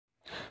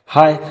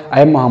Hi,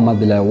 I am Muhammad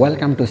Bilal.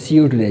 Welcome to See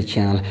You Today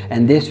channel.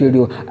 In this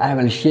video, I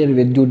will share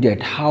with you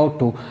that how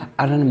to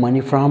earn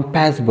money from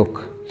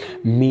Facebook.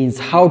 Means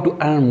how to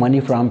earn money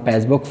from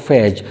Facebook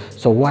page.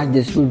 So watch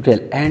this video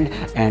till end,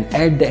 and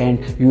at the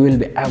end you will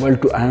be able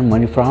to earn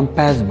money from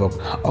Facebook.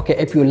 Okay,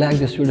 if you like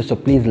this video, so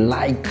please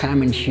like,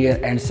 comment, share,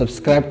 and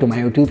subscribe to my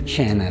YouTube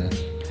channel.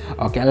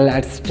 Okay,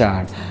 let's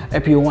start.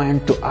 If you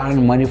want to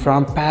earn money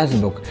from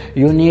Facebook,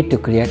 you need to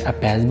create a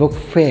Facebook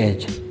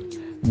page.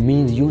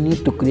 Means you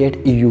need to create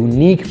a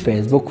unique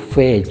Facebook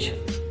page.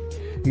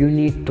 You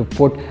need to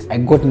put a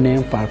good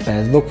name for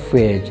Facebook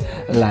page,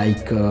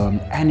 like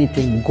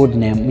anything. Good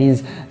name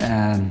means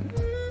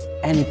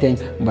anything,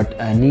 but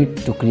need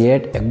to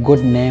create a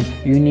good name.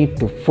 You need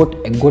to put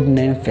a good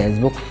name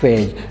Facebook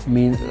page,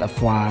 means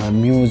for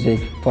music,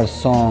 for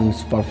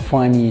songs, for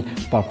funny,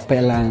 for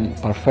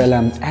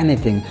film,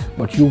 anything,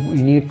 but you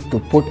need to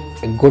put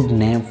a good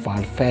name for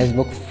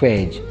Facebook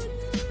page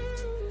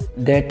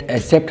that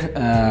accept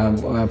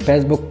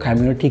Facebook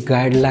community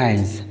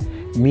guidelines.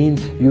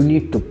 Means you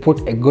need to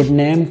put a good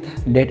name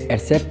that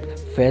accept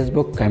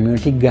Facebook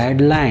community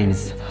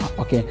guidelines.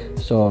 Okay,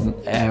 so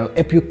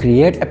if you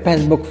create a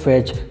Facebook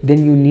page,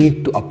 then you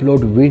need to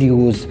upload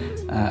videos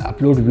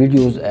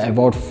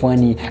about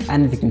funny,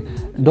 anything.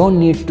 Don't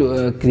need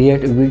to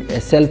create a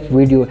self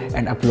video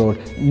and upload.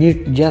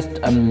 Need just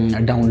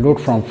download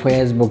from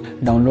Facebook,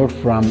 download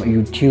from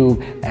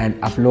YouTube, and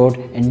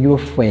upload in your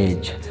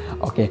page.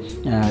 Okay,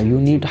 you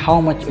need,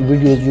 how much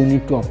videos you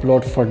need to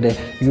upload for the,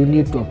 you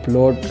need to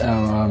upload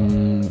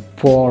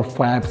 4,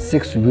 5,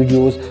 6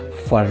 videos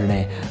per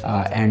day,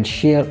 and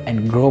share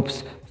in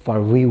groups for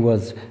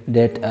viewers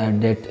that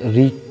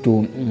reach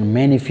to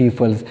many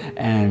people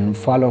and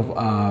follow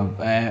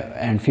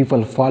and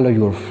people follow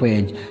your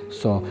page.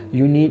 So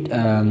you need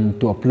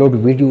to upload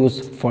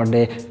videos for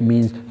day,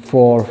 means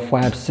 4,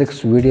 5, 6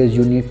 videos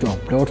you need to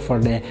upload for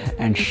day,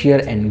 and share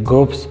in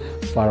groups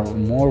for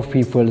more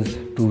people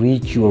to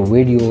reach your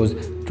videos,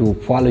 to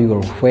follow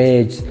your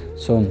page.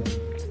 So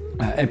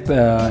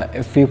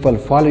if people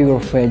follow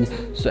your page,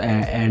 so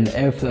and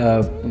if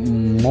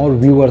more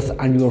viewers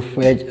on your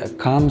page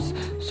comes,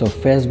 so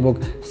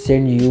Facebook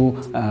send you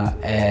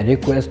a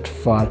request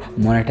for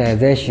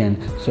monetization.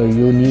 So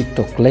you need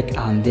to click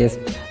on this,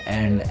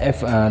 and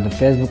if the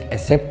Facebook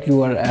accept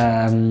your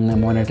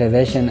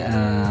monetization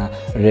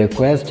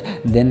request,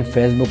 then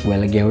Facebook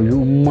will give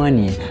you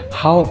money.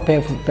 How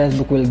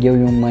Facebook will give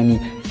you money?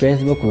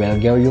 Facebook will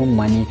give you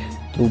money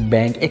through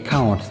bank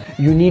accounts.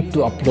 You need to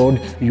upload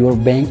your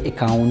bank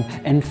account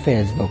in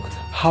Facebook.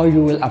 How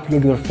you will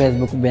upload your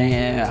Facebook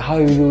bank? How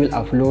you will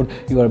upload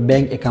your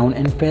bank account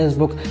in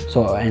Facebook?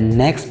 So in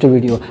next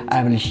video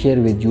I will share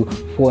with you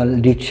full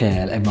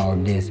detail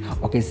about this.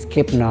 Okay,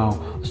 skip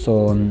now.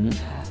 So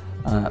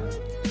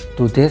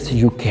to this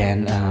you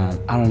can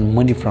earn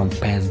money from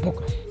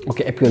Facebook.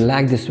 Okay, if you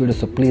like this video,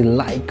 so please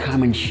like,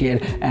 comment,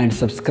 share, and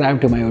subscribe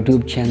to my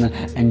YouTube channel,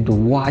 and to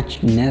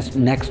watch next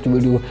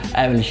video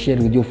I will share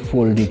with you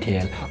full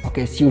detail.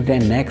 Okay, see you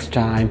then next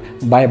time.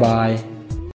 Bye bye.